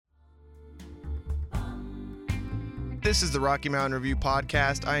This is the Rocky Mountain Review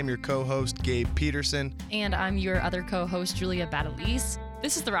podcast. I am your co-host, Gabe Peterson. And I'm your other co-host, Julia Battalise.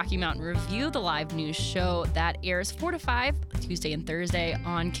 This is the Rocky Mountain Review, the live news show that airs 4 to 5, Tuesday and Thursday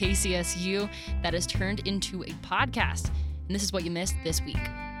on KCSU that is turned into a podcast. And this is what you missed this week.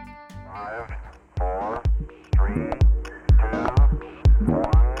 5, 4, 3, 2,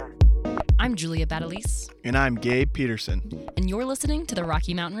 1. I'm Julia Battalise. And I'm Gabe Peterson. And you're listening to the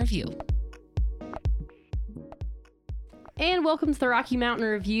Rocky Mountain Review. And welcome to the Rocky Mountain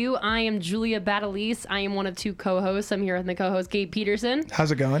Review. I am Julia Battalise. I am one of two co-hosts. I'm here with my co-host, Gabe Peterson.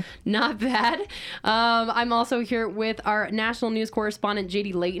 How's it going? Not bad. I'm also here with our national news correspondent,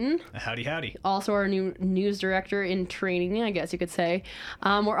 JD Layton. Howdy, howdy. Also our new news director in training, I guess you could say.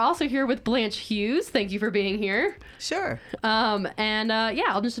 We're also here with Blanche Hughes. Thank you for being here. Sure. I'm just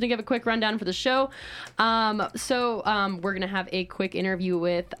going to give a quick rundown for the show. We're going to have a quick interview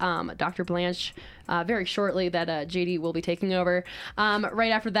with Dr. Blanche very shortly that JD will be taking over.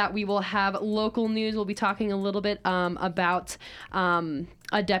 Right after that, we will have local news. We'll be talking a little bit about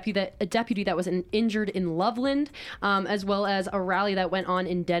a deputy that was injured in Loveland, as well as a rally that went on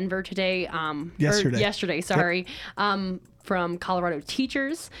in Denver today. Yesterday, sorry. Yep. From Colorado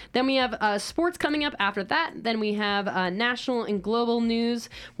teachers. Then we have sports coming up after that. Then we have national and global news.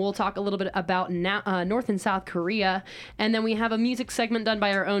 We'll talk a little bit about North and South Korea. And then we have a music segment done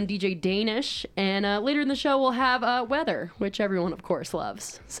by our own DJ Danish. And later in the show, we'll have weather, which everyone, of course,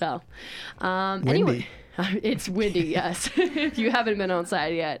 loves. So, anyway. It's windy, yes, if you haven't been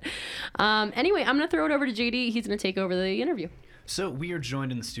outside yet. Anyway, I'm going to throw it over to JD. He's going to take over the interview. So we are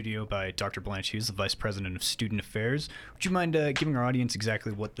joined in the studio by Dr. Blanche Hughes, the Vice President of Student Affairs. Would you mind giving our audience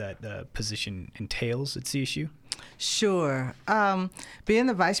exactly what that position entails at CSU? Sure. Being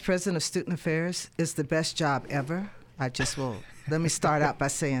the Vice President of Student Affairs is the best job ever. Let me start out by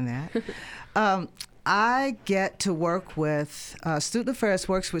saying that. I get to work with, Student Affairs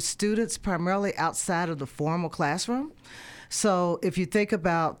works with students primarily outside of the formal classroom. So if you think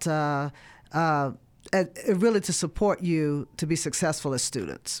about really to support you to be successful as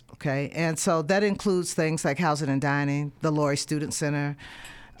students, okay? And so that includes things like housing and dining, the Laurie Student Center,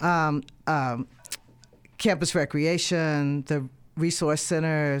 campus recreation, the resource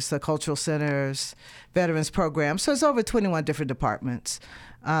centers, the cultural centers, veterans programs. So it's over 21 different departments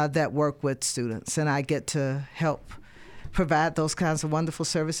that work with students, and I get to help provide those kinds of wonderful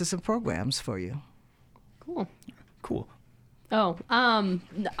services and programs for you. Cool. Oh, I'm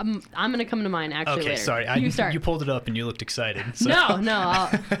going to come to mine actually later. Okay, sorry. You start. You pulled it up and you looked excited. So. No,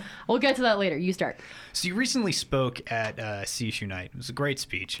 we'll get to that later. You start. So you recently spoke at CSU Night. It was a great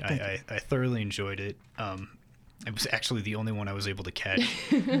speech. I thoroughly enjoyed it. It was actually the only one I was able to catch.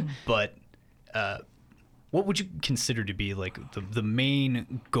 But what would you consider to be like the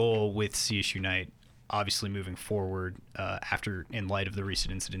main goal with CSU Night? Obviously moving forward in light of the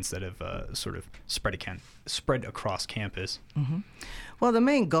recent incidents that have sort of spread across campus. Mm-hmm. Well, the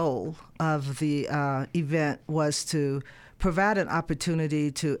main goal of the event was to provide an opportunity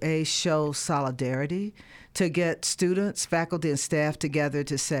to show solidarity, to get students, faculty, and staff together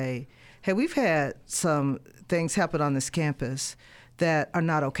to say, hey, we've had some things happen on this campus that are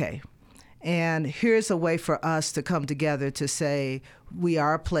not okay. And here's a way for us to come together to say we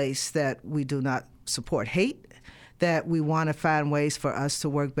are a place that we do not support hate, that we want to find ways for us to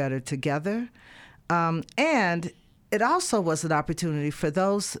work better together. And it also was an opportunity for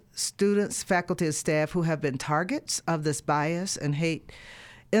those students, faculty, and staff who have been targets of this bias and hate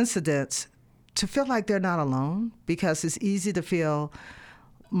incidents to feel like they're not alone, because it's easy to feel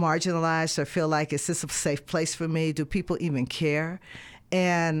marginalized or feel like, is this a safe place for me? Do people even care?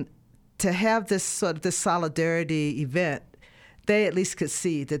 And to have this solidarity event, they at least could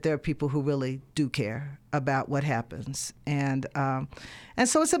see that there are people who really do care about what happens. And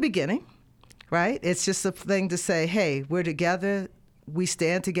so it's a beginning, right? It's just a thing to say, hey, we're together, we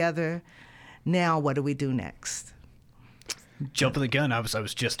stand together, now what do we do next? Jumping the gun, I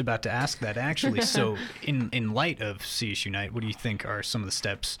was just about to ask that, actually. So in light of CSU Night, what do you think are some of the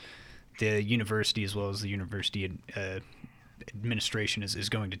steps the university as well as the university administration is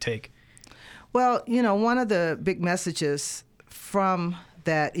going to take? Well, one of the big messages from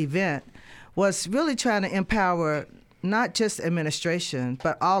that event was really trying to empower not just administration,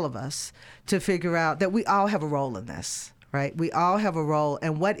 but all of us to figure out that we all have a role in this, right? We all have a role,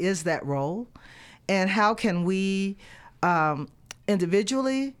 and what is that role? And how can we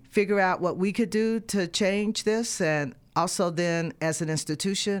individually figure out what we could do to change this? And also then as an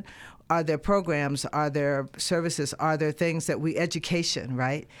institution, are there programs, are there services, are there things education,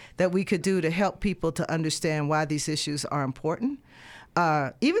 right, that we could do to help people to understand why these issues are important?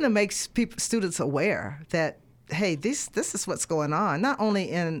 Even to make students aware that hey, this is what's going on, not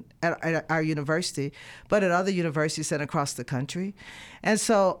only at our university, but at other universities and across the country. And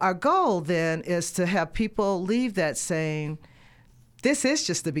so our goal then is to have people leave that saying, this is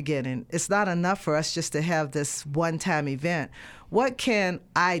just the beginning. It's not enough for us just to have this one-time event. What can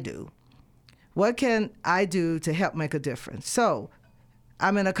I do? What can I do to help make a difference? So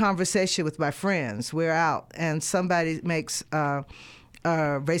I'm in a conversation with my friends. We're out, and somebody makes a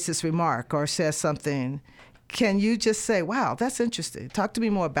racist remark or says something. Can you just say, wow, that's interesting. Talk to me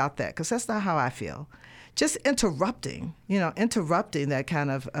more about that, because that's not how I feel. Just interrupting that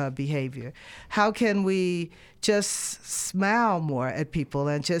kind of behavior. How can we just smile more at people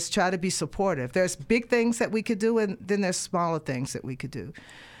and just try to be supportive? There's big things that we could do, and then there's smaller things that we could do.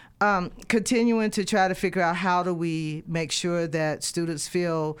 Continuing to try to figure out how do we make sure that students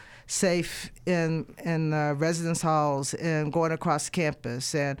feel safe in residence halls and going across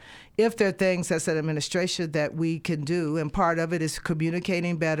campus. And if there are things as an administration that we can do, and part of it is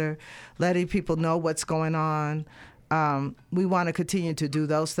communicating better, letting people know what's going on. We want to continue to do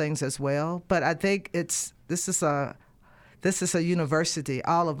those things as well. But I think this is a university,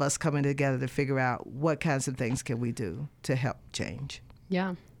 all of us coming together to figure out what kinds of things can we do to help change.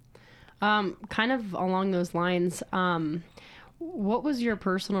 Yeah. Kind of along those lines, what was your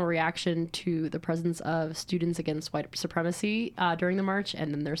personal reaction to the presence of Students Against White Supremacy during the march,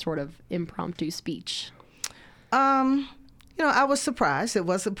 and then their sort of impromptu speech? I was surprised. It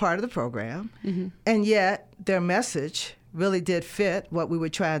wasn't part of the program. Mm-hmm. And yet their message really did fit what we were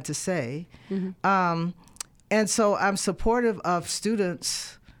trying to say. Mm-hmm. And so I'm supportive of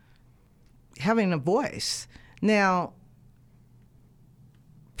students having a voice. Now,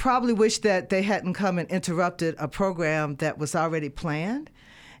 probably wish that they hadn't come and interrupted a program that was already planned,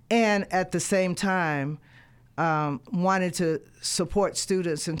 and at the same time wanted to support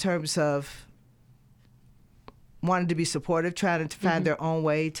students in terms of wanting to be supportive, trying to find their own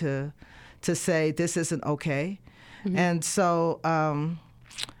way to say this isn't okay. Mm-hmm. And so I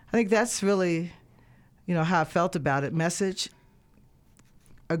think that's really, how I felt about it. Message,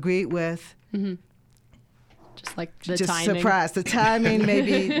 agreed with. Mm-hmm. Just like the just timing. Surprised. The timing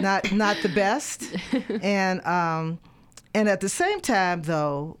maybe not the best. And at the same time,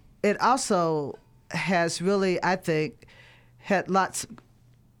 though, it also has really, I think, had lots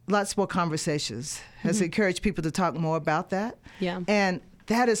more conversations, has encouraged people to talk more about that. Yeah. And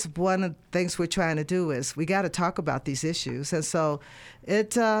that is one of the things we're trying to do is we got to talk about these issues. And so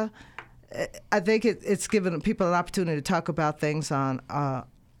I think it's given people an opportunity to talk about things on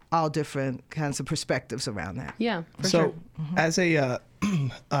all different kinds of perspectives around that. Yeah, for so sure. As a,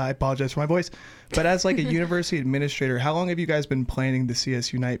 I apologize for my voice, but as like a university administrator, how long have you guys been planning the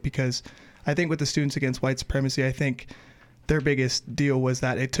CS Unite? Because I think with the Students Against White Supremacy, I think their biggest deal was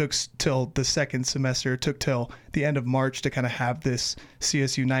that it took till the second semester, it took till the end of March to kind of have this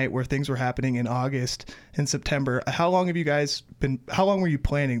CS Unite where things were happening in August and September. How long were you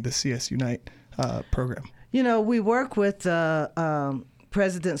planning the CS Unite program? We work with the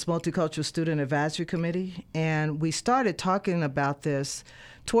President's Multicultural Student Advisory Committee, and we started talking about this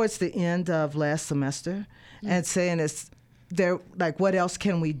towards the end of last semester and saying what else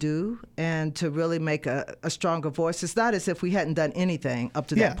can we do, and to really make a stronger voice. It's not as if we hadn't done anything up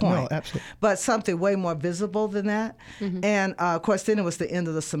to that point. No, absolutely. But something way more visible than that. Mm-hmm. And of course, then it was the end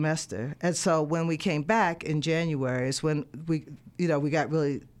of the semester. And so when we came back in January is when we got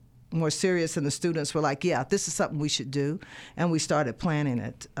really more serious, and the students were like, yeah, this is something we should do. And we started planning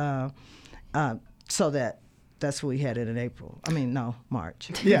it so that's what we had it in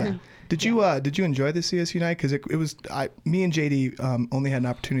March. Yeah. Did you enjoy the CS Unite? Because it was me and JD only had an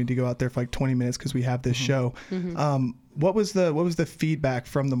opportunity to go out there for like 20 minutes because we have this show. Mm-hmm. What was the feedback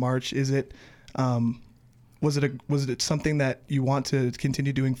from the march? Is it was it something that you want to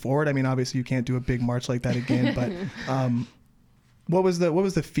continue doing forward? I mean, obviously you can't do a big march like that again, but what was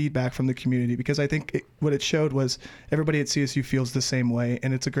the feedback from the community? Because I think what it showed was everybody at CSU feels the same way,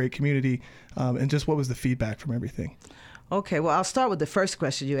 and it's a great community. And just what was the feedback from everything? Okay, well, I'll start with the first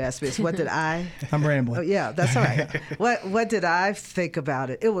question you asked me. Is what did I? I'm rambling. Oh, yeah, that's all right. What did I think about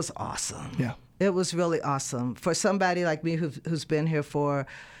it? It was awesome. Yeah, it was really awesome for somebody like me who's been here for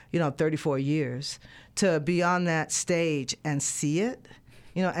 34 years to be on that stage and see it,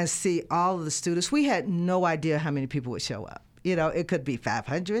 and see all of the students. We had no idea how many people would show up. It could be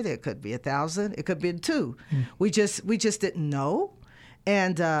 500, it could be 1,000, it could be 2. We just didn't know,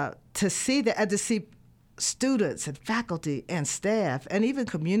 and to see that, and to see students and faculty and staff and even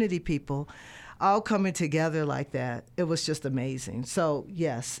community people all coming together like that, it was just amazing. So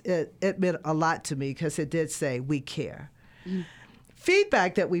yes, it meant a lot to me because it did say we care.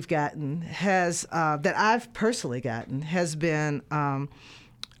 feedback that we've gotten has that I've personally gotten has been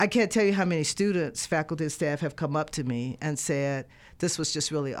I can't tell you how many students, faculty, and staff have come up to me and said this was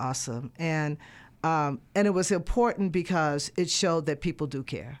just really awesome, and it was important because it showed that people do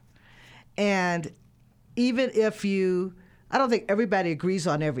care, and even if I don't think everybody agrees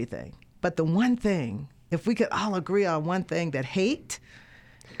on everything, but the one thing, if we could all agree on one thing, that hate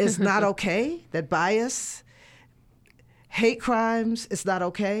is not okay, that bias, hate crimes is not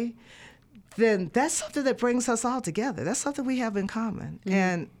okay, then that's something that brings us all together. That's something we have in common,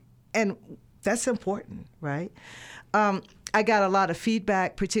 and that's important, right? I got a lot of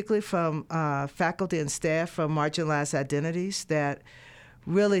feedback, particularly from faculty and staff from marginalized identities, that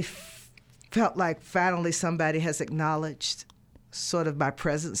really felt like finally somebody has acknowledged sort of my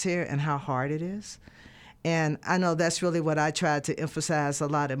presence here and how hard it is. And I know that's really what I tried to emphasize a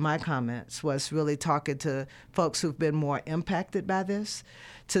lot in my comments, was really talking to folks who've been more impacted by this,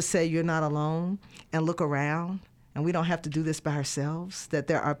 to say you're not alone and look around, and we don't have to do this by ourselves, that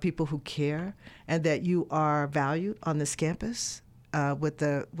there are people who care and that you are valued on this campus with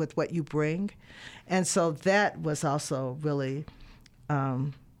what you bring. And so that was also really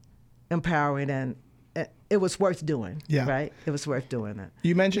empowering, and it was worth doing, right? It was worth doing it.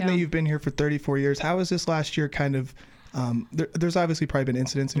 You mentioned that you've been here for 34 years. How has this last year kind of, there's obviously probably been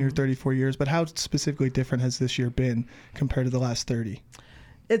incidents in your 34 years, but how specifically different has this year been compared to the last 30?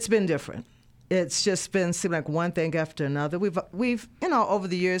 It's been different. It's just been seemed like one thing after another. We've over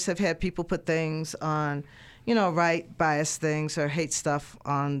the years have had people put things on, write biased things or hate stuff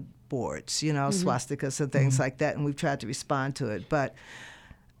on boards, swastikas and things like that, and we've tried to respond to it. But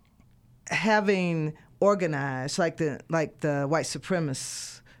having organized, like the white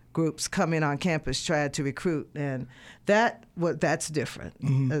supremacist groups coming on campus tried to recruit, and that's different.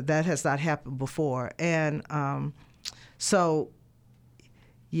 That has not happened before, and so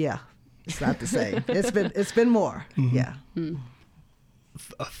yeah, it's not the same. It's been more. Yeah.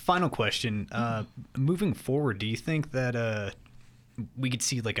 A final question. Moving forward, do you think that we could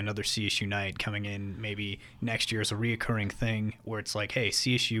see like another CSU night coming in maybe next year as a reoccurring thing, where it's like, hey,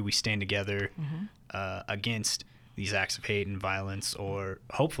 CSU, we stand together against these acts of hate and violence, or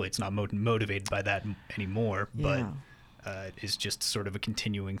hopefully it's not motivated by that anymore, but is just sort of a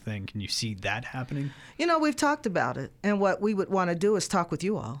continuing thing. Can you see that happening? We've talked about it, and what we would want to do is talk with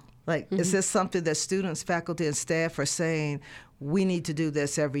you all. Like, is this something that students, faculty, and staff are saying, we need to do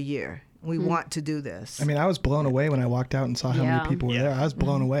this every year? We want to do this. I mean, I was blown away when I walked out and saw how many people were there. I was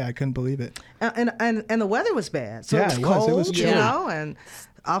blown away. I couldn't believe it. And the weather was bad. So it was cold, it was chilly. And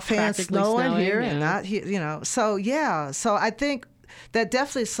offhand snowing here and not here, So, So I think that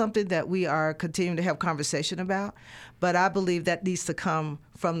definitely is something that we are continuing to have conversation about. But I believe that needs to come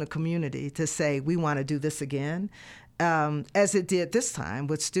from the community to say, we want to do this again, as it did this time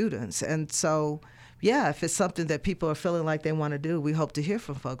with students. And so, if it's something that people are feeling like they want to do, we hope to hear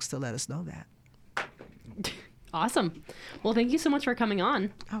from folks to let us know that. Awesome. Well, thank you so much for coming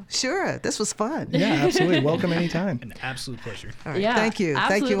on. Oh, sure. This was fun. Yeah, absolutely. Welcome anytime. An absolute pleasure. All right. Yeah, Thank you.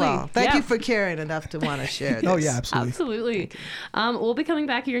 absolutely. Thank you all. Thank Yeah. you for caring enough to want to share this. Oh, yeah, absolutely. Absolutely. We'll be coming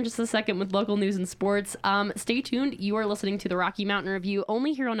back here in just a second with local news and sports. Stay tuned. You are listening to the Rocky Mountain Review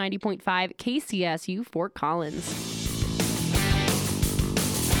only here on 90.5 KCSU Fort Collins.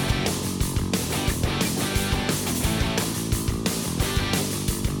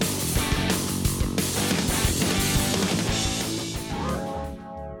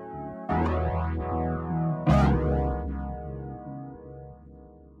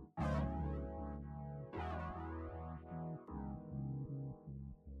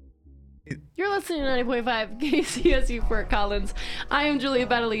 You're listening to 90.5 KCSU Fort Collins. I am Julia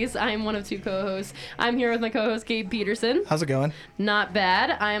Batalise. I am one of two co-hosts. I'm here with my co-host, Gabe Peterson. How's it going? Not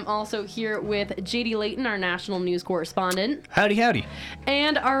bad. I am also here with JD Layton, our national news correspondent. Howdy, howdy.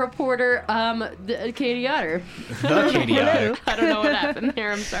 And our reporter, Katie Otter. The Katie Otter. I don't know what happened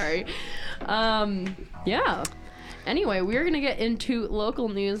there. I'm sorry. Anyway, we're going to get into local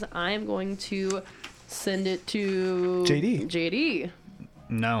news. I am going to send it to... JD.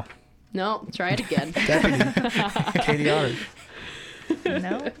 No, try it again. Deputy Katie Otter.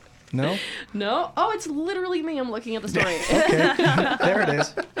 No. No? No? Oh, it's literally me. I'm looking at the story. Okay. There it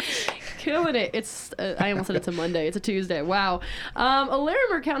is. Killing it. It's I almost said it's a Monday. It's a Tuesday. Wow. A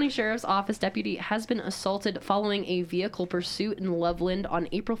Larimer County Sheriff's Office deputy has been assaulted following a vehicle pursuit in Loveland on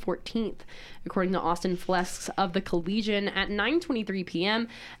April 14th. According to Austin Flesks of the Collegian, at 9:23 p.m.,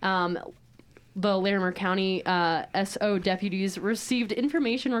 the Larimer County SO deputies received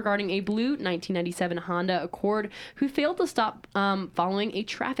information regarding a blue 1997 Honda Accord who failed to stop following a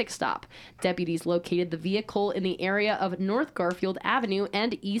traffic stop. Deputies located the vehicle in the area of North Garfield Avenue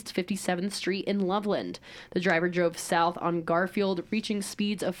and East 57th Street in Loveland. The driver drove south on Garfield, reaching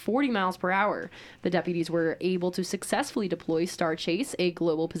speeds of 40 miles per hour. The deputies were able to successfully deploy Star Chase, a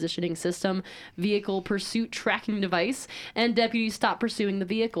global positioning system, vehicle pursuit tracking device, and deputies stopped pursuing the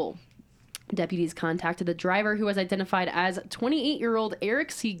vehicle. Deputies contacted the driver, who was identified as 28-year-old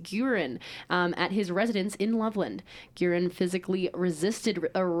Eric C. Guerin, at his residence in Loveland. Guerin physically resisted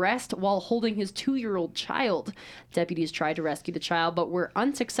arrest while holding his 2-year-old child. Deputies tried to rescue the child but were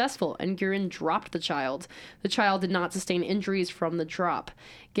unsuccessful, and Guerin dropped the child. The child did not sustain injuries from the drop.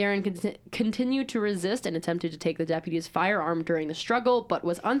 Guerin continued to resist and attempted to take the deputy's firearm during the struggle, but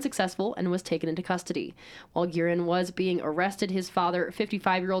was unsuccessful and was taken into custody. While Guerin was being arrested, his father,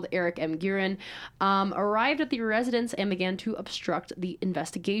 55-year-old Eric M. Guerin, arrived at the residence and began to obstruct the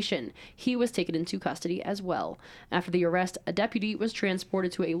investigation. He was taken into custody as well. After the arrest, a deputy was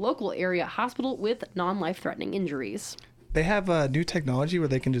transported to a local area hospital with non-life-threatening injuries. They have new technology where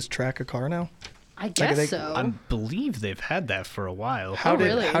they can just track a car now. I guess so. I believe they've had that for a while. How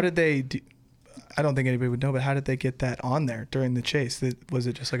really? did they do? I don't think anybody would know, but how did they get that on there during the chase? Was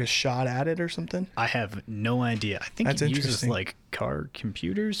it just like a shot at it or something? I have no idea. I think That's it uses interesting. like car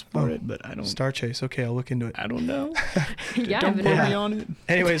computers for it, but I don't. Star Chase. Okay, I'll look into it. I don't know. Yeah, Don't put me on it.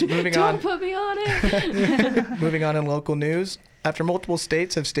 Anyways, moving Don't on. put me on it. Moving on in local news. After multiple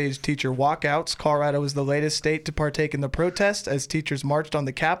states have staged teacher walkouts, Colorado was the latest state to partake in the protest as teachers marched on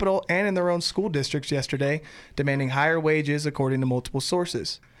the Capitol and in their own school districts yesterday, demanding higher wages according to multiple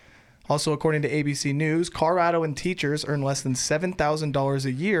sources. Also, according to ABC News, Coloradoan teachers earn less than $7,000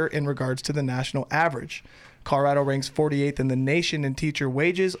 a year in regards to the national average. Colorado ranks 48th in the nation in teacher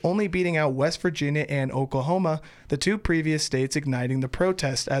wages, only beating out West Virginia and Oklahoma, the two previous states igniting the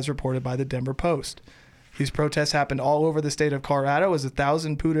protest, as reported by the Denver Post. These protests happened all over the state of Colorado as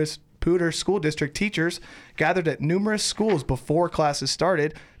 1,000 Poudre School District teachers gathered at numerous schools before classes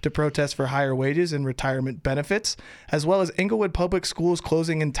started to protest for higher wages and retirement benefits, as well as Englewood Public Schools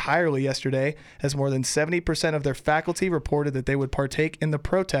closing entirely yesterday, as more than 70% of their faculty reported that they would partake in the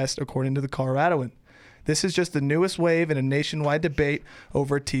protest, according to the Coloradoan. This is just the newest wave in a nationwide debate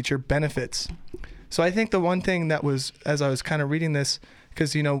over teacher benefits. So I think the one thing that was, as I was kind of reading this,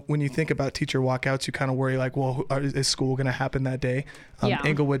 because, you know, when you think about teacher walkouts, you kind of worry, like, well, is school going to happen that day? Yeah.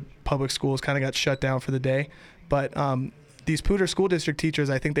 Englewood Public Schools kind of got shut down for the day. But these Poudre School District teachers,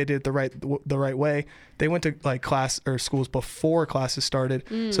 I think they did it the right way. They went to like class or schools before classes started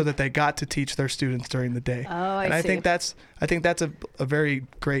so that they got to teach their students during the day. Oh, I and I see. think that's a very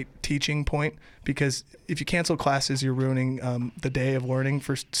great teaching point, because if you cancel classes, you're ruining the day of learning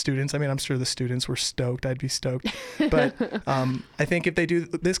for students. I mean, I'm sure the students were stoked. I'd be stoked. But I think if they do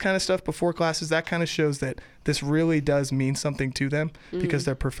this kind of stuff before classes, that kind of shows that this really does mean something to them, because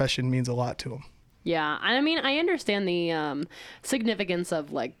their profession means a lot to them. Yeah, I mean, I understand the significance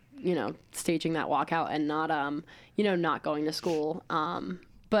of, like, you know, staging that walkout and not, you know, not going to school.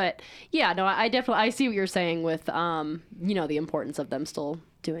 But yeah, no, I see what you're saying with, you know, the importance of them still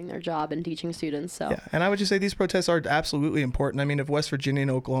doing their job and teaching students. So Yeah, and I would just say these protests are absolutely important. I mean, if West Virginia and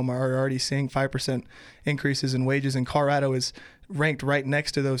Oklahoma are already seeing 5% increases in wages, and Colorado is ranked right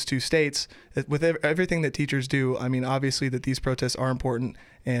next to those two states, with everything that teachers do, I mean, obviously that these protests are important,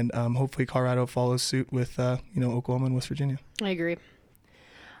 and hopefully Colorado follows suit with, you know, Oklahoma and West Virginia. I agree.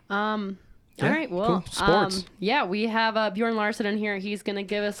 All Yeah, right, well, cool. Sports. yeah, we have Bjorn Larson in here. He's going to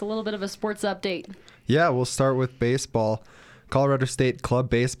give us a little bit of a sports update. Yeah, we'll start with baseball. Colorado State Club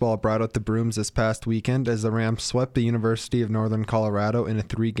Baseball brought out the brooms this past weekend as the Rams swept the University of Northern Colorado in a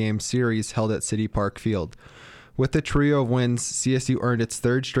 3-game series held at City Park Field. With the trio of wins, CSU earned its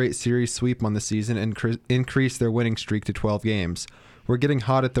third straight series sweep on the season and increased their winning streak to 12 games. "We're getting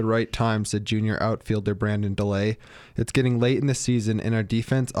hot at the right time," said junior outfielder Brandon DeLay. "It's getting late in the season, and our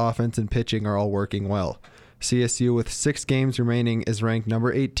defense, offense, and pitching are all working well." CSU, with 6 games remaining, is ranked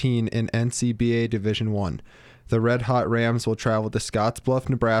number 18 in NCBA Division I. The red-hot Rams will travel to Scottsbluff,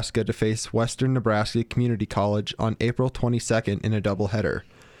 Nebraska to face Western Nebraska Community College on April 22nd in a doubleheader.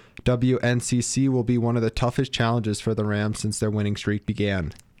 WNCC will be one of the toughest challenges for the Rams since their winning streak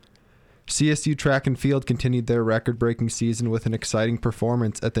began. CSU Track and Field continued their record-breaking season with an exciting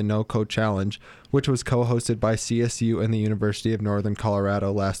performance at the NoCo Challenge, which was co-hosted by CSU and the University of Northern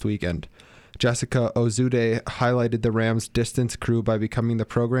Colorado last weekend. Jessica Ozude highlighted the Rams' distance crew by becoming the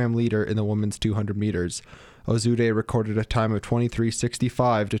program leader in the women's 200 meters. Ozude recorded a time of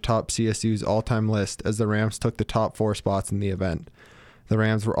 23:65 to top CSU's all-time list as the Rams took the top 4 spots in the event. The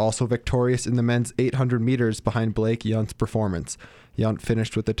Rams were also victorious in the men's 800 meters behind Blake Yount's performance. Yount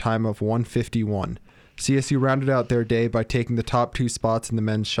finished with a time of 1:51. CSU rounded out their day by taking the top 2 spots in the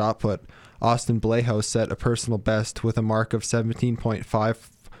men's shot put. Austin Blejo set a personal best with a mark of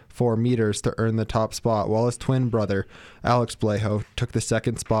 17.54 meters to earn the top spot, while his twin brother, Alex Blejo, took the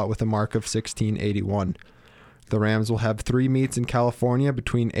second spot with a mark of 16.81. The Rams will have 3 meets in California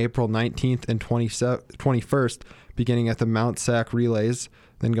between April 19th and 21st, beginning at the Mount Sac Relays,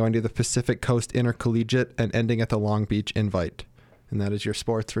 then going to the Pacific Coast Intercollegiate, and ending at the Long Beach Invite. And that is your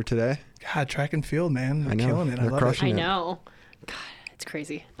sports for today. God, track and field, man. They're I know. killing it. I They're love crushing it. I know. God, it's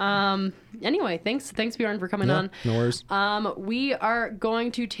crazy. Anyway, thanks Bjorn for coming on. No worries. We are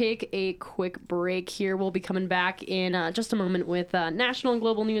going to take a quick break here. We'll be coming back in just a moment with national and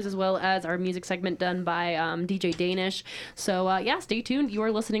global news, as well as our music segment done by DJ Danish. So yeah, stay tuned. You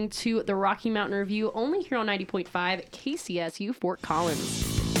are listening to the Rocky Mountain Review only here on 90.5 KCSU Fort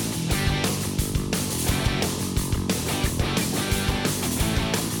Collins.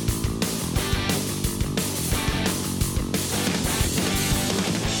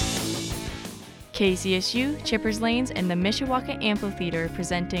 KCSU, Chippers Lanes, and the Mishawaka Amphitheater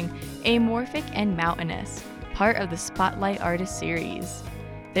presenting Amorphic and Mountainous, part of the Spotlight Artist Series.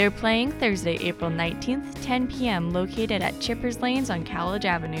 They're playing Thursday, April 19th, 10 p.m., located at Chippers Lanes on College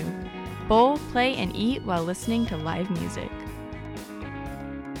Avenue. Bowl, play, and eat while listening to live music.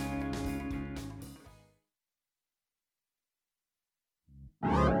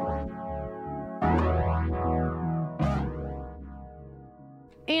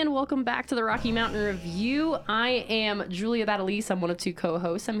 And welcome back to the Rocky Mountain Review. I am Julia Battalise. I'm one of 2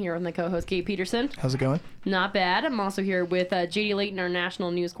 co-hosts. I'm here with my co-host, Gabe Peterson. How's it going? Not bad. I'm also here with JD Layton, our national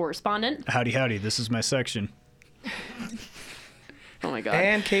news correspondent. Howdy, howdy. This is my section. Oh my God.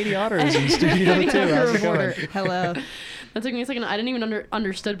 And Katie Otter is in studio too. How's it going? Hello. That took me a second. I didn't even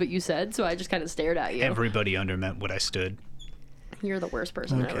understood what you said, so I just kind of stared at you. Everybody undermeant what I stood. You're the worst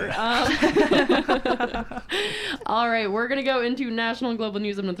person ever. All right, we're going to go into national and global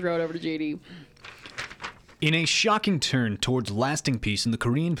news. I'm going to throw it over to JD. In a shocking turn towards lasting peace in the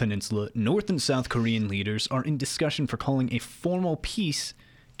Korean Peninsula, North and South Korean leaders are in discussion for calling a formal peace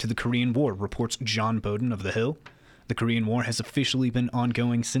to the Korean War, reports John Bowden of The Hill. The Korean War has officially been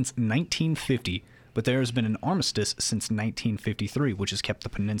ongoing since 1950, but there has been an armistice since 1953, which has kept the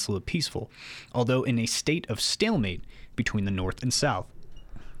peninsula peaceful, although in a state of stalemate between the North and South.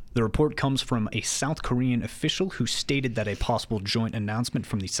 The report comes from a South Korean official who stated that a possible joint announcement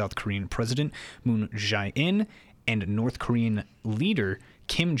from the South Korean President Moon Jae-in and North Korean leader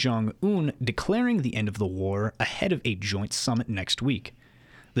Kim Jong-un declaring the end of the war ahead of a joint summit next week.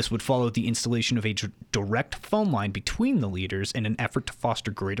 This would follow the installation of a direct phone line between the leaders in an effort to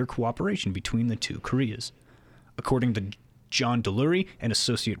foster greater cooperation between the 2 Koreas. According to John Delury, an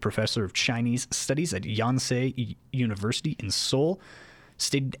associate professor of Chinese studies at Yonsei University in Seoul,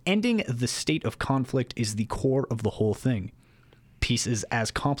 stated ending the state of conflict is the core of the whole thing. Peace is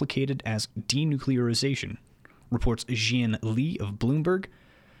as complicated as denuclearization, reports Jian Lee of Bloomberg.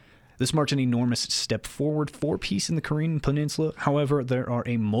 This marks an enormous step forward for peace in the Korean Peninsula. However, there are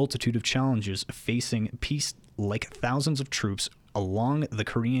a multitude of challenges facing peace, like thousands of troops along the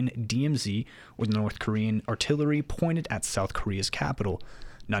Korean DMZ or the North Korean artillery pointed at South Korea's capital,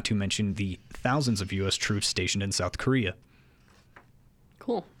 not to mention the thousands of U.S. troops stationed in South Korea.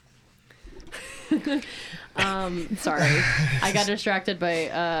 Cool. Sorry. I got distracted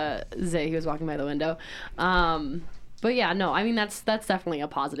by Zay, who was walking by the window. But yeah, no, I mean, that's definitely a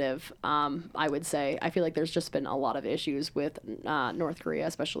positive, I would say. I feel like there's just been a lot of issues with North Korea,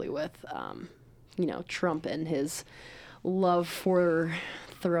 especially with, Trump and his love for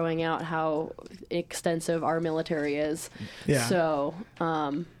throwing out how extensive our military is. Yeah. So,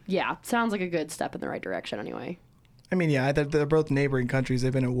 sounds like a good step in the right direction anyway. I mean, yeah, they're both neighboring countries.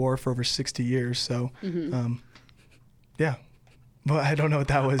 They've been at war for over 60 years. So, yeah. Well, I don't know what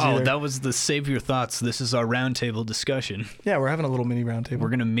that was either. That was the Save Your Thoughts. This is our roundtable discussion. Yeah, we're having a little mini roundtable. We're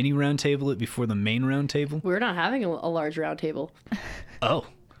going to mini roundtable it before the main roundtable. We're not having a large round table. Oh.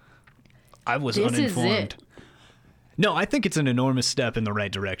 I was This is uninformed. it. No, I think it's an enormous step in the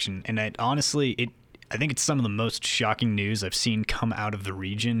right direction. And I think it's some of the most shocking news I've seen come out of the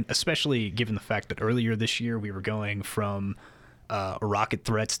region, especially given the fact that earlier this year we were going from rocket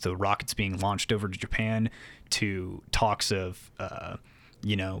threats to rockets being launched over to Japan to talks of,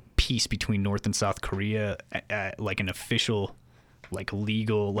 peace between North and South Korea, like an official, like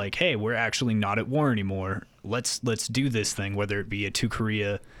legal, like, hey, we're actually not at war anymore. Let's do this thing, whether it be a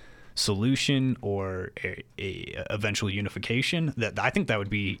 2-Korea solution or a eventual unification. That I think that would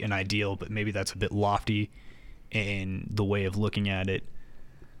be an ideal, but maybe that's a bit lofty in the way of looking at it.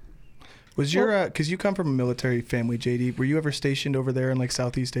 Was your because you come from a military family, JD? Were you ever stationed over there in like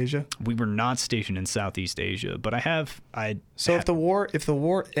Southeast Asia? We were not stationed in Southeast Asia, but If the war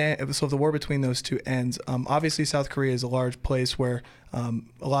between those two ends, obviously South Korea is a large place where a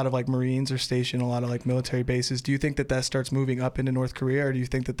lot of like Marines are stationed, a lot of like military bases. Do you think that starts moving up into North Korea, or do you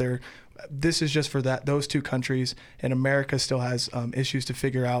think that this is just for those two countries, and America still has issues to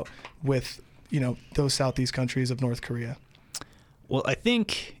figure out with those Southeast countries of North Korea? Well, I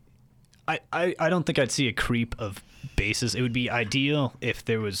think. I don't think I'd see a creep of bases. It would be ideal if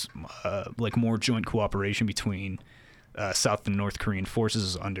there was like more joint cooperation between South and North Korean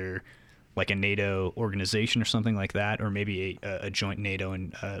forces under like a NATO organization or something like that, or maybe a joint NATO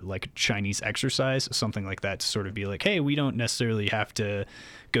and like Chinese exercise, something like that, to sort of be like, hey, we don't necessarily have to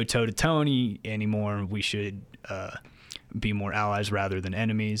go toe to toe anymore. We should be more allies rather than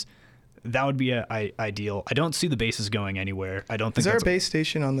enemies. That would be ideal. I don't see the bases going anywhere. I don't think. Is there a base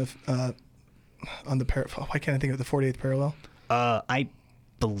station on the why can't I think of the 48th parallel? I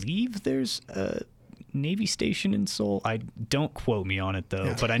believe there's a Navy station in Seoul. Don't quote me on it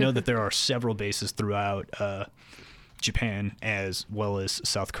though, but I know that there are several bases throughout Japan as well as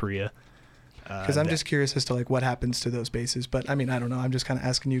South Korea. Because I'm just curious as to like what happens to those bases. But I mean, I don't know. I'm just kind of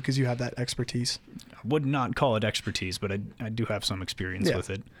asking you because you have that expertise. I would not call it expertise, but I do have some experience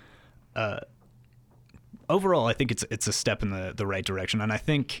with it. Overall, I think it's a step in the right direction, and I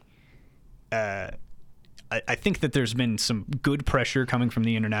think I think that there's been some good pressure coming from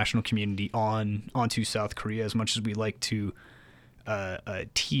the international community onto South Korea. As much as we like to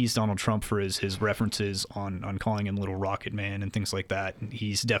tease Donald Trump for his references on calling him Little Rocket Man and things like that,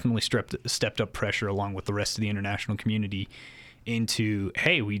 he's definitely stepped up pressure along with the rest of the international community into,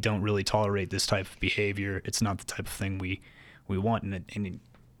 hey, we don't really tolerate this type of behavior. It's not the type of thing we want, and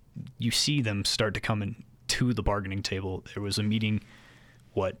you see them start to come in to the bargaining table. There was a meeting,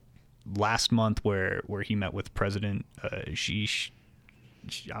 last month where he met with President I'm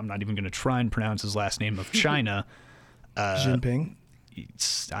not even going to try and pronounce his last name, of China. Jinping.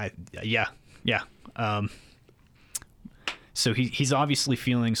 Yeah. So he's obviously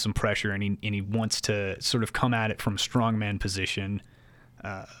feeling some pressure, and he wants to sort of come at it from a strongman position.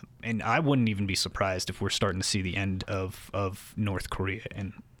 And I wouldn't even be surprised if we're starting to see the end of North Korea,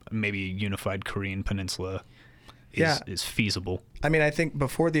 and maybe a unified Korean peninsula is feasible. I mean, I think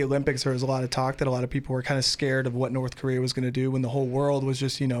before the Olympics, there was a lot of talk that a lot of people were kind of scared of what North Korea was going to do when the whole world was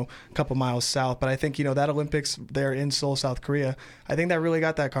just, a couple miles south. But I think, that Olympics there in Seoul, South Korea, I think that really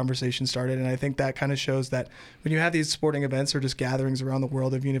got that conversation started. And I think that kind of shows that when you have these sporting events or just gatherings around the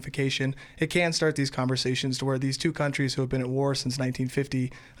world of unification, it can start these conversations to where these two countries who have been at war since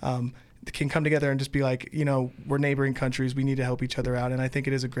 1950 can come together and just be like, we're neighboring countries. We need to help each other out. And I think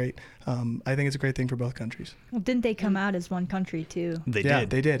it is a great, it's a great thing for both countries. Well, didn't they come out as one country too? They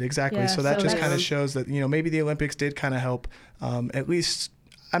did. Exactly. Yeah, so that just kind of shows that, maybe the Olympics did kind of help, at least,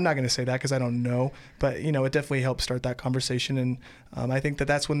 I'm not going to say that because I don't know, but, it definitely helped start that conversation. And I think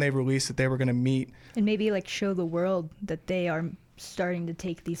that's when they released that they were going to meet. And maybe show the world that they are starting to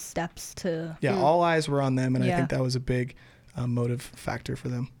take these steps to. Yeah, all eyes were on them. And I think that was a big motive factor for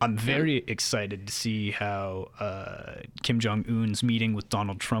them. I'm very excited to see how Kim Jong-un's meeting with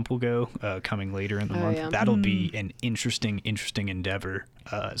Donald Trump will go coming later in the month. Yeah. That'll be an interesting endeavor,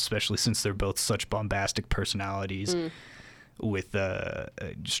 especially since they're both such bombastic personalities with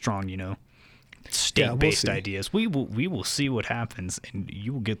strong, state-based ideas. We will see what happens, and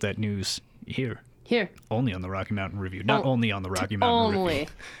you will get that news here. Only on the Rocky Mountain Review. Not only on the Rocky Mountain Review.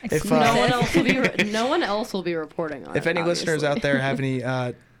 If, no one else will be reporting on it. If any listeners out there have any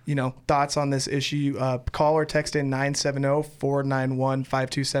thoughts on this issue, call or text in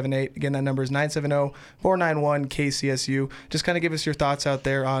 970-491-5278. Again, that number is 970-491-KCSU. Just kind of give us your thoughts out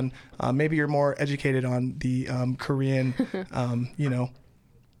there on maybe you're more educated on the Korean,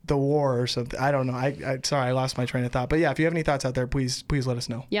 the war or something. I don't know. Sorry, I lost my train of thought. But yeah, if you have any thoughts out there, please let us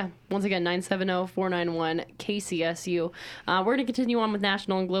know. Yeah. Once again, 970-491-KCSU. We're going to continue on with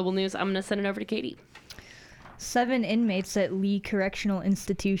national and global news. I'm going to send it over to Katie. 7 inmates at Lee Correctional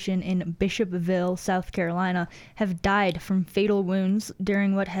Institution in Bishopville, South Carolina, have died from fatal wounds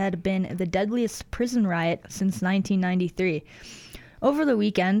during what had been the deadliest prison riot since 1993. Over the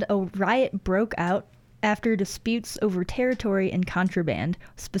weekend, a riot broke out after disputes over territory and contraband,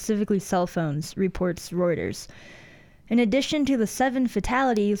 specifically cell phones, reports Reuters. In addition to the 7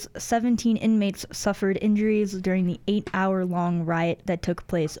 fatalities, 17 inmates suffered injuries during the 8-hour-long riot that took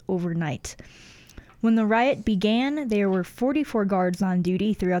place overnight. When the riot began, there were 44 guards on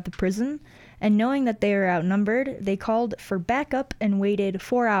duty throughout the prison, and knowing that they were outnumbered, they called for backup and waited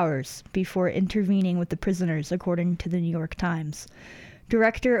 4 hours before intervening with the prisoners, according to the New York Times.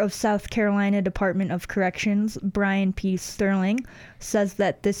 Director of South Carolina Department of Corrections, Brian P. Sterling, says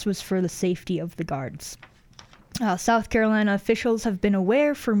that this was for the safety of the guards. South Carolina officials have been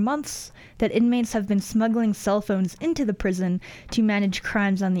aware for months that inmates have been smuggling cell phones into the prison to manage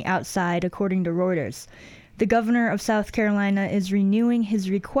crimes on the outside, according to Reuters. The governor of South Carolina is renewing his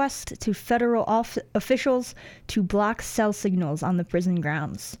request to federal officials to block cell signals on the prison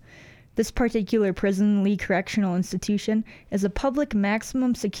grounds. This particular prison, Lee Correctional Institution, is a public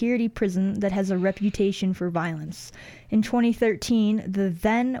maximum security prison that has a reputation for violence. In 2013, the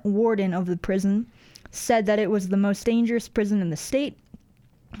then warden of the prison said that it was the most dangerous prison in the state.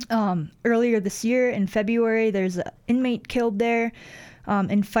 Earlier this year, in February, there's an inmate killed there,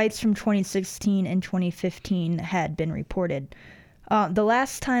 and fights from 2016 and 2015 had been reported. The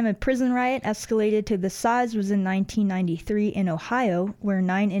last time a prison riot escalated to this size was in 1993 in Ohio, where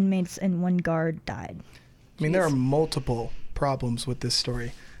 9 inmates and 1 guard died. I mean, there are multiple problems with this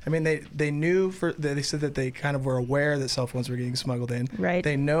story. I mean, they knew they said that they kind of were aware that cell phones were getting smuggled in. Right.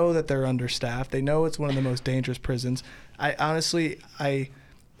 They know that they're understaffed. They know it's one of the most dangerous prisons. I honestly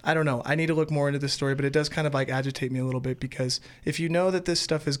don't know. I need to look more into this story, but it does kind of like agitate me a little bit, because if you know that this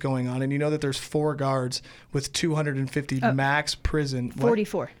stuff is going on and you know that there's 4 guards with 250 max prison.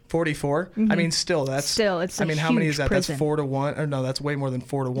 44. 44? Mm-hmm. I mean, it's I mean, how many is that? Prison. That's 4 to 1. Or no, that's way more than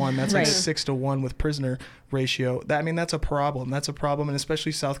 4 to 1. That's Right. like 6 to 1 with prisoner ratio. I mean, that's a problem. That's a problem. And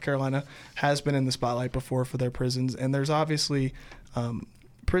especially South Carolina has been in the spotlight before for their prisons. And there's obviously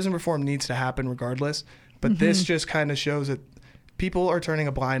prison reform needs to happen regardless. But this just kind of shows that people are turning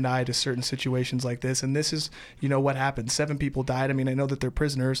a blind eye to certain situations like this. And this is, what happened. 7 people died. I mean, I know that they're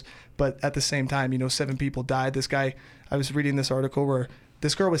prisoners, but at the same time, 7 people died. This guy, I was reading this article where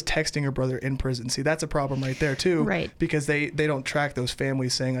this girl was texting her brother in prison. See, that's a problem right there too. Right. Because they don't track those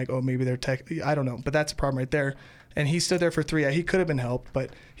families saying like, oh, maybe they're I don't know. But that's a problem right there. And he stood there for 3 hours. He could have been helped,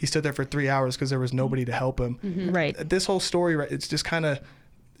 but he stood there for 3 hours because there was nobody to help him. Right. This whole story, it's just kind of,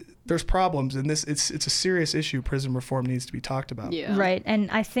 there's problems, and it's a serious issue. Prison reform needs to be talked about. Yeah. Right. And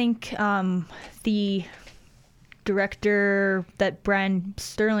I think the director, that Brian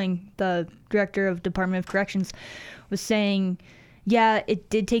Sterling, the director of Department of Corrections, was saying, yeah, it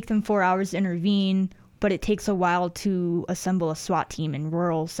did take them 4 hours to intervene, but it takes a while to assemble a SWAT team in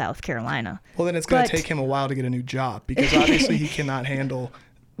rural South Carolina. Well, then it's going to take him a while to get a new job, because obviously he cannot handle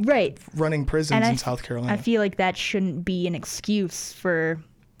running prisons in South Carolina. I feel like that shouldn't be an excuse for,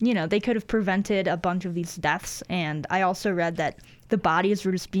 they could have prevented a bunch of these deaths. And I also read that the bodies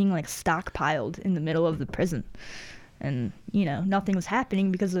were just being like stockpiled in the middle of the prison. And, nothing was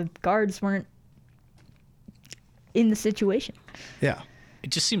happening because the guards weren't in the situation. Yeah.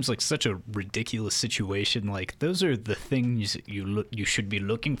 It just seems like such a ridiculous situation. Like, those are the things you should be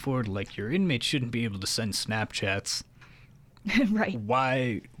looking for. Like, your inmates shouldn't be able to send Snapchats. Right.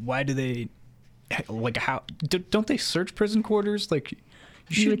 Why do they, like, how don't they search prison quarters? Like,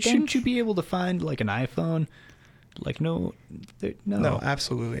 shouldn't you be able to find like an iPhone? Like, no. No,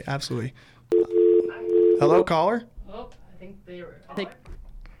 absolutely. Hello, caller? Oh, I think they were.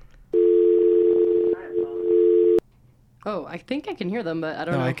 Oh, I think I can hear them, but I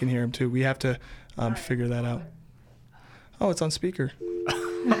don't know. No, I can hear him too. We have to figure that out. Oh, it's on speaker.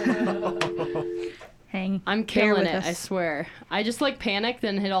 I'm killing it, I swear. I just panicked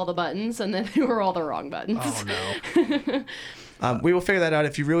and hit all the buttons, and then they were all the wrong buttons. Oh, no. We will figure that out.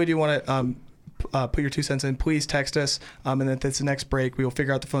 If you really do want to put your 2 cents in, please text us. And then at the next break, we will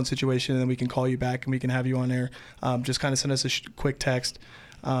figure out the phone situation, and then we can call you back and we can have you on air. Just kind of send us a quick text.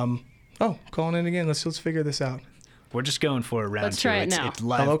 Calling in again. Let's figure this out. We're just going for a round. Let's try it now. It's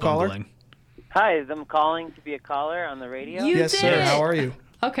live Hello, caller? bumbling. Hi, I'm calling to be a caller on the radio. Yes, sir. it. How are you?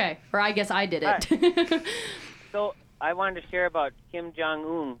 Okay, or I guess I did it. So I wanted to share about Kim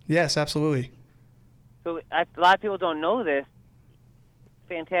Jong-un. Yes, absolutely. So a lot of people don't know this.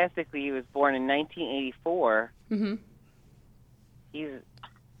 Fantastically, he was born in 1984. Mm-hmm.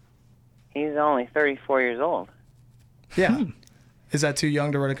 He's only 34 years old. Yeah. Is that too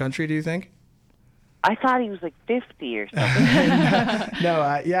young to run a country, do you think? I thought he was like 50 or something. No,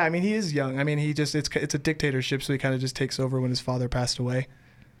 I mean, he is young. I mean, it's a dictatorship, so he kind of just takes over when his father passed away.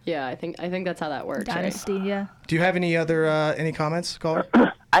 Yeah, I think that's how that works. Dynasty, right? yeah. Do you have any other any comments, caller?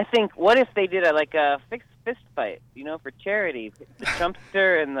 I think, what if they did a fist fight, for charity? The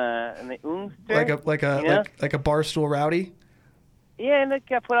Trumpster and the Oomster? Like a barstool rowdy? Yeah, and they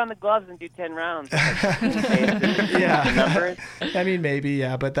put on the gloves and do 10 rounds. Yeah. Numbers. I mean, maybe,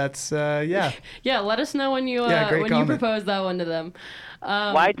 yeah, but that's, yeah. Yeah, let us know when you great comment. you propose that one to them.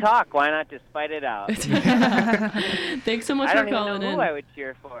 Why talk? Why not just fight it out? Thanks so much for calling in. I don't even know who I would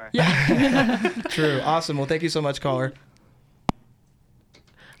cheer for. Yeah. True. Awesome. Well, thank you so much, caller.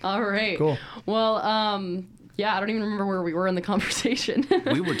 All right. Cool. Well, yeah, I don't even remember where we were in the conversation.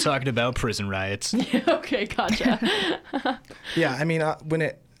 We were talking about prison riots. Okay, gotcha. Yeah, I mean, when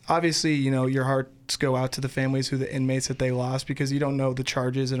it obviously, your hearts go out to the families who the inmates that they lost, because you don't know the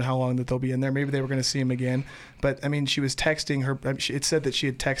charges and how long that they'll be in there. Maybe they were going to see him again, but I mean, she was texting her. It said that she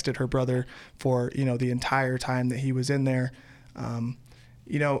had texted her brother for the entire time that he was in there.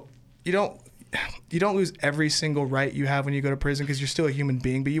 You don't lose every single right you have when you go to prison, because you're still a human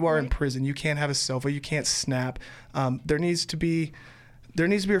being, but you are in prison. You can't have a cell phone. You can't snap. There needs to be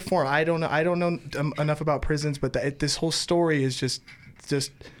reform. I don't know enough about prisons, but this whole story is just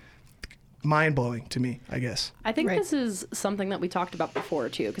mind-blowing to me, I guess. I think this is something that we talked about before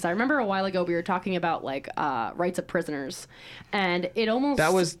too, because I remember a while ago we were talking about rights of prisoners, and it almost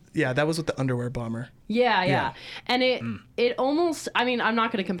that was with the underwear bomber. Yeah. And it almost, I mean, I'm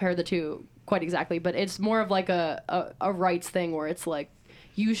not going to compare the two quite exactly, but it's more of like a rights thing where it's like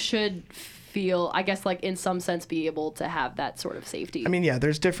you should feel, I guess, like in some sense be able to have that sort of safety. I mean, yeah,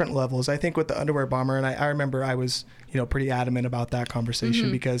 there's different levels. I think with the underwear bomber, and I remember I was pretty adamant about that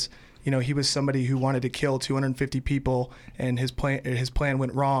conversation, because he was somebody who wanted to kill 250 people, and his plan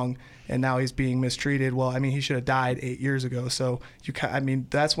went wrong, and now he's being mistreated. Well, I mean, he should have died 8 years ago. So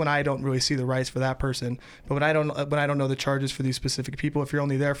that's when I don't really see the rights for that person. But when I don't know the charges for these specific people, if you're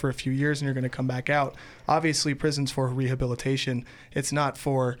only there for a few years and you're going to come back out, obviously prison's for rehabilitation. It's not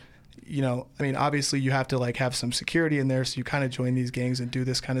for obviously you have to have some security in there, so you kind of join these gangs and do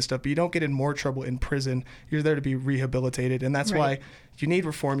this kind of stuff, but you don't get in more trouble in prison. You're there to be rehabilitated, and that's why you need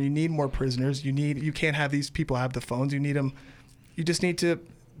reform. You need more prisoners. You can't have these people have the phones. You need them. You just need to.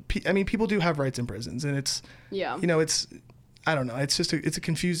 I mean, people do have rights in prisons, and it's it's I don't know. It's just it's a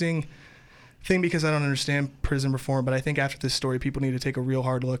confusing thing, because I don't understand prison reform, but I think after this story, people need to take a real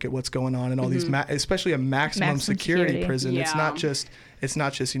hard look at what's going on in all these, especially a maximum security prison. Yeah. It's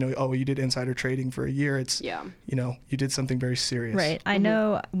not just you did insider trading for a year. It's you did something very serious. Right. I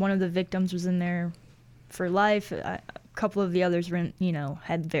know one of the victims was in there for life. A couple of the others were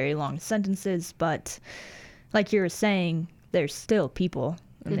had very long sentences, but like you were saying, there's still people,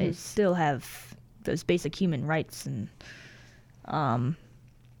 and they still have those basic human rights, and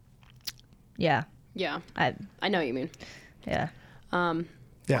yeah. I know what you mean. Yeah.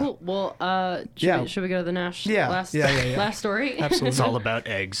 Yeah. Cool. Well, should we go to the last story? Absolutely. It's all about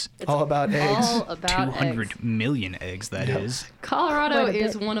eggs. All about eggs. All about 200 million eggs, that is. Colorado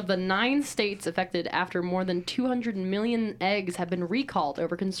is one of the 9 states affected after more than 200 million eggs have been recalled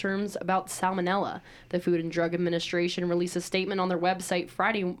over concerns about salmonella. The Food and Drug Administration released a statement on their website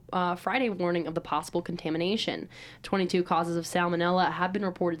Friday warning of the possible contamination. 22 causes of salmonella have been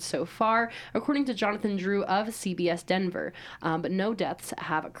reported so far, according to Jonathan Drew of CBS Denver, but no deaths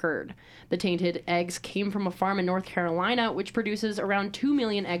have occurred. The tainted eggs came from a farm in North Carolina, which produces around 2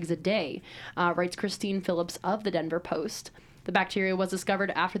 million eggs a day, writes Christine Phillips of the Denver Post. The bacteria was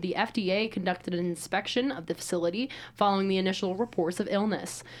discovered after the FDA conducted an inspection of the facility following the initial reports of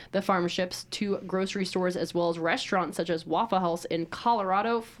illness. The farm ships to grocery stores as well as restaurants such as Waffle House in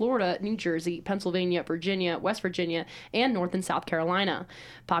Colorado, Florida, New Jersey, Pennsylvania, Virginia, West Virginia, and North and South Carolina.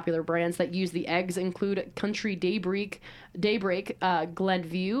 Popular brands that use the eggs include Country Daybreak,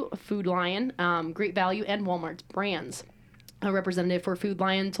 Glenview, Food Lion, Great Value, and Walmart's brands. A representative for Food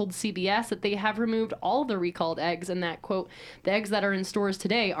Lion told CBS that they have removed all of the recalled eggs and that, quote, the eggs that are in stores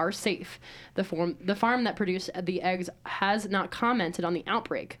today are safe. The farm that produced the eggs has not commented on the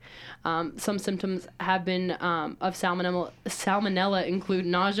outbreak. Some symptoms have been of salmonella include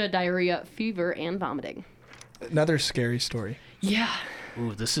nausea, diarrhea, fever, and vomiting. Another scary story. Yeah.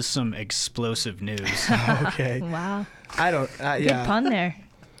 Ooh, this is some explosive news. Okay. Wow. I don't. Good pun there.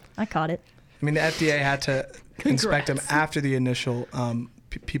 I caught it. I mean, the FDA had to inspect them after the initial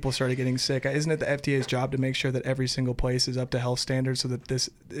people started getting sick. Isn't it the FDA's job to make sure that every single place is up to health standards so that this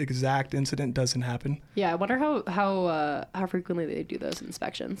exact incident doesn't happen? Yeah, I wonder how frequently they do those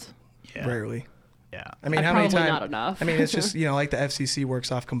inspections. Yeah. Rarely. Yeah. I mean, how many times? Not enough. I mean, it's just like the FCC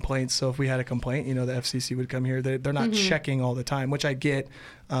works off complaints. So if we had a complaint, the FCC would come here. They're not checking all the time, which I get.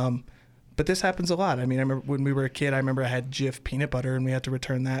 But this happens a lot. I mean, I remember when we were a kid, I had Jif peanut butter, and we had to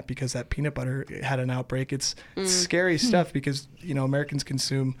return that because that peanut butter had an outbreak. It's scary stuff because, Americans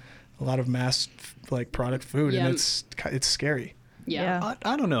consume a lot of mass product food, and it's scary. Yeah.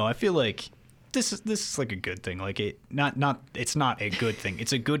 I don't know. I feel like this is like a good thing. Like it's not a good thing.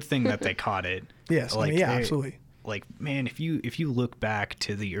 It's a good thing that they caught it. Yes. Absolutely. Like, man, if you look back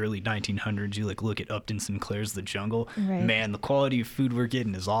to the early 1900s, you look at Upton Sinclair's The Jungle, right. Man, the quality of food we're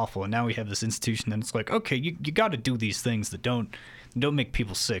getting is awful. And now we have this institution and it's like, okay, you got to do these things that don't make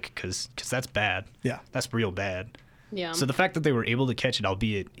people sick because that's bad. Yeah. That's real bad. Yeah. So the fact that they were able to catch it,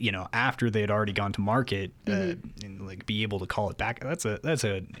 albeit after they had already gone to market, and like be able to call it back, that's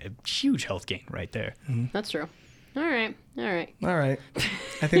a huge health gain right there. That's true. All right.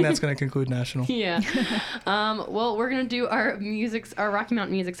 I think that's going to conclude National. Yeah. Well, we're going to do our Rocky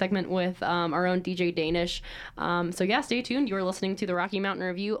Mountain music segment with our own DJ Danish. So yeah, stay tuned. You're listening to the Rocky Mountain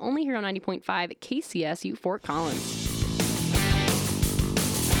Review only here on 90.5 KCSU Fort Collins.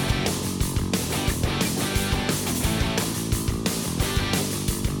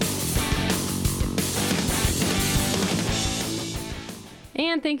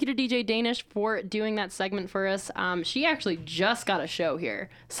 And thank you to DJ Danish for doing that segment for us. She actually just got a show here,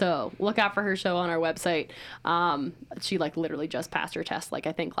 so look out for her show on our website. She literally just passed her test, I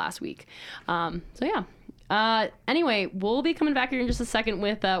think last week. So yeah. Anyway, we'll be coming back here in just a second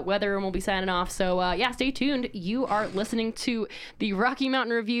with weather, and we'll be signing off. So yeah, stay tuned. You are listening to the Rocky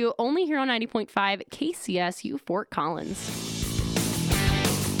Mountain Review only here on 90.5 KCSU Fort Collins.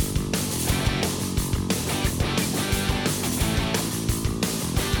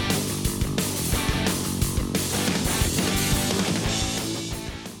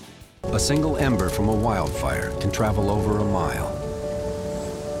 A single ember from a wildfire can travel over a mile.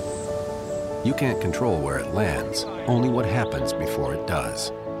 You can't control where it lands, only what happens before it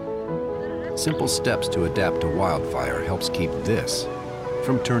does. Simple steps to adapt to wildfire helps keep this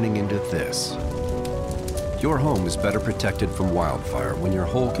from turning into this. Your home is better protected from wildfire when your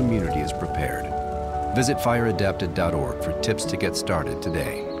whole community is prepared. Visit fireadapted.org for tips to get started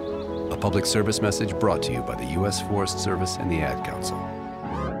today. A public service message brought to you by the U.S. Forest Service and the Ad Council.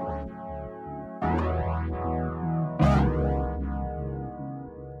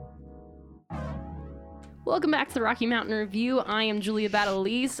 Welcome back to the Rocky Mountain Review. I am Julia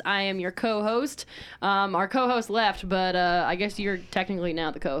Battalise. I am your co-host. Our co-host left, but I guess you're technically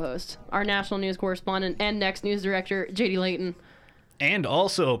now the co-host. Our national news correspondent and next news director, JD Layton. And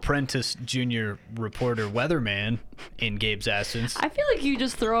also apprentice junior reporter weatherman in Gabe's absence. I feel like you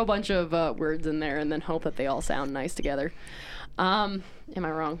just throw a bunch of words in there and then hope that they all sound nice together. Am I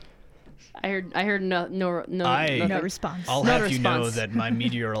wrong? I heard no response. I'll no have response. you know that my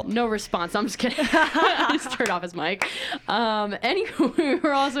meteor. No response. I'm just kidding. I just turned off his mic. Anyway,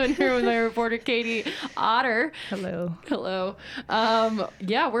 we're also in here with my reporter Katie Otter. Hello.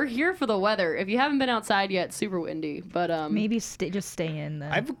 Yeah, we're here for the weather. If you haven't been outside yet, super windy. But maybe just stay in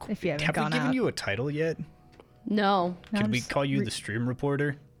then. If you haven't have gone we given out. you a title yet? No. Could we call you the stream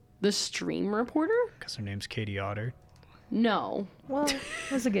reporter? The stream reporter? Because her name's Katie Otter. No. Well, it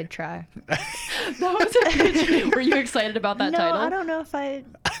was a good try. That was a good try. Were you excited about that title? No, I don't know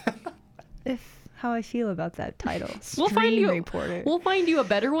how I feel about that title. We'll find you reporter. We'll find you a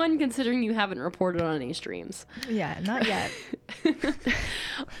better one, considering you haven't reported on any streams. Yeah, not yet. All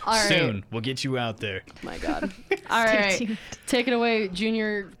right. Soon, we'll get you out there. My God. All right. tuned. Take it away,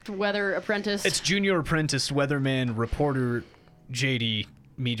 junior weather apprentice. It's junior apprentice weatherman reporter JD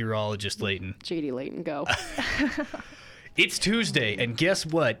meteorologist Layton. JD Layton, go. It's Tuesday, and guess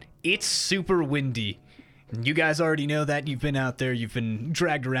what? It's super windy. You guys already know that. You've been out there. You've been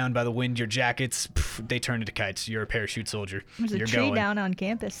dragged around by the wind. Your jackets, they turn into kites. You're a parachute soldier. There's a You're tree going. down on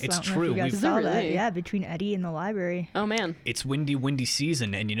campus. It's I don't know true. if you guys We've- saw Is it that. really? Yeah, between Eddie and the library. Oh, man. It's windy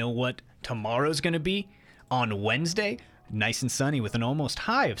season, and you know what tomorrow's going to be? On Wednesday, nice and sunny with an almost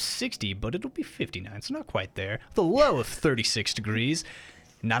high of 60, but it'll be 59, so not quite there. The low of 36 degrees.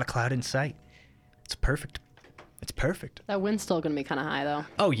 Not a cloud in sight. It's perfect. It's perfect. That wind's still going to be kind of high, though.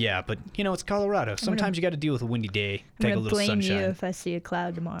 Oh, yeah, but, it's Colorado. Sometimes you got to deal with a windy day. I'm Take a gonna little blame sunshine. you if I see a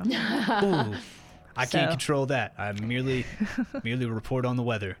cloud tomorrow. Ooh, I can't So. control that. I merely report on the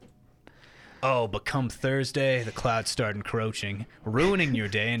weather. Oh, but come Thursday, the clouds start encroaching, ruining your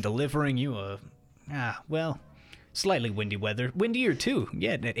day and delivering you slightly windy weather. Windier, too.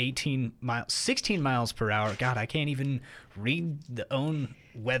 Yeah, at 16 miles per hour. God, I can't even read the own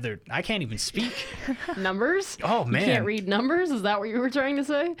weather. I can't even speak. Numbers? Oh, man. You can't read numbers? Is that what you were trying to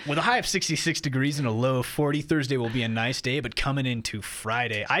say? With a high of 66 degrees and a low of 40, Thursday will be a nice day, but coming into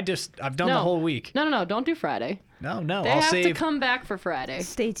Friday, I've done the whole week. No. Don't do Friday. No, They I'll have save. to come back for Friday.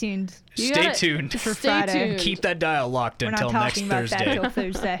 Stay tuned. Stay tuned. For Stay Friday. tuned. Keep that dial locked We're not until next talking about Thursday. that till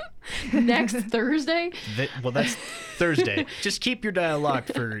Thursday. Next Thursday? That's Thursday. Just keep your dial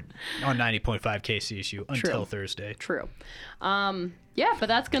locked on 90.5 KCSU until True. Thursday. True. Yeah, but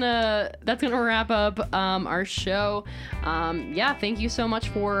that's gonna wrap up our show. Yeah, thank you so much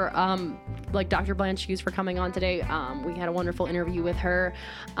for Dr. Blanche Hughes for coming on today. We had a wonderful interview with her,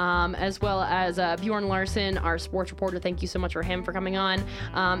 as well as Bjorn Larson, our sports reporter. Thank you so much for him for coming on,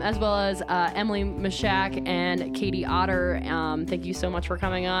 as well as Emily Mashak and Katie Otter. Thank you so much for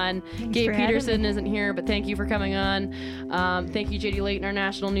coming on. on. Thanks Gabe for having Peterson me. isn't here, but thank you for coming on. Thank you, JD Layton, our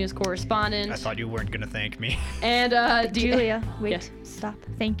national news correspondent. I thought you weren't going to thank me. And Julia, wait, Yes. stop.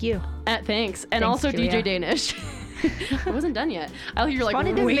 Thank you. Thanks. And Thanks, also Julia. DJ Danish. I wasn't done yet. I like you're like,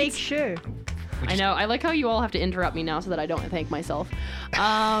 Wanted to wait. make sure. I know. I like how you all have to interrupt me now so that I don't thank myself.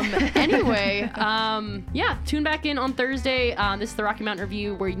 Anyway, yeah, tune back in on Thursday. This is the Rocky Mountain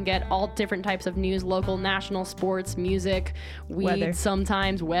Review, where you can get all different types of news, local, national, sports, music, weed, Weather.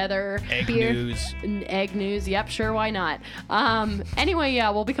 sometimes weather, Egg Beer. news. egg news. Yep, sure, why not? Anyway, yeah,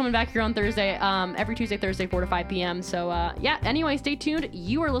 we'll be coming back here on Thursday, every Tuesday, Thursday, 4 to 5 p.m. So, yeah, anyway, stay tuned.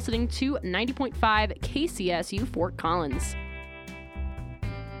 You are listening to 90.5 KCSU Fort Collins.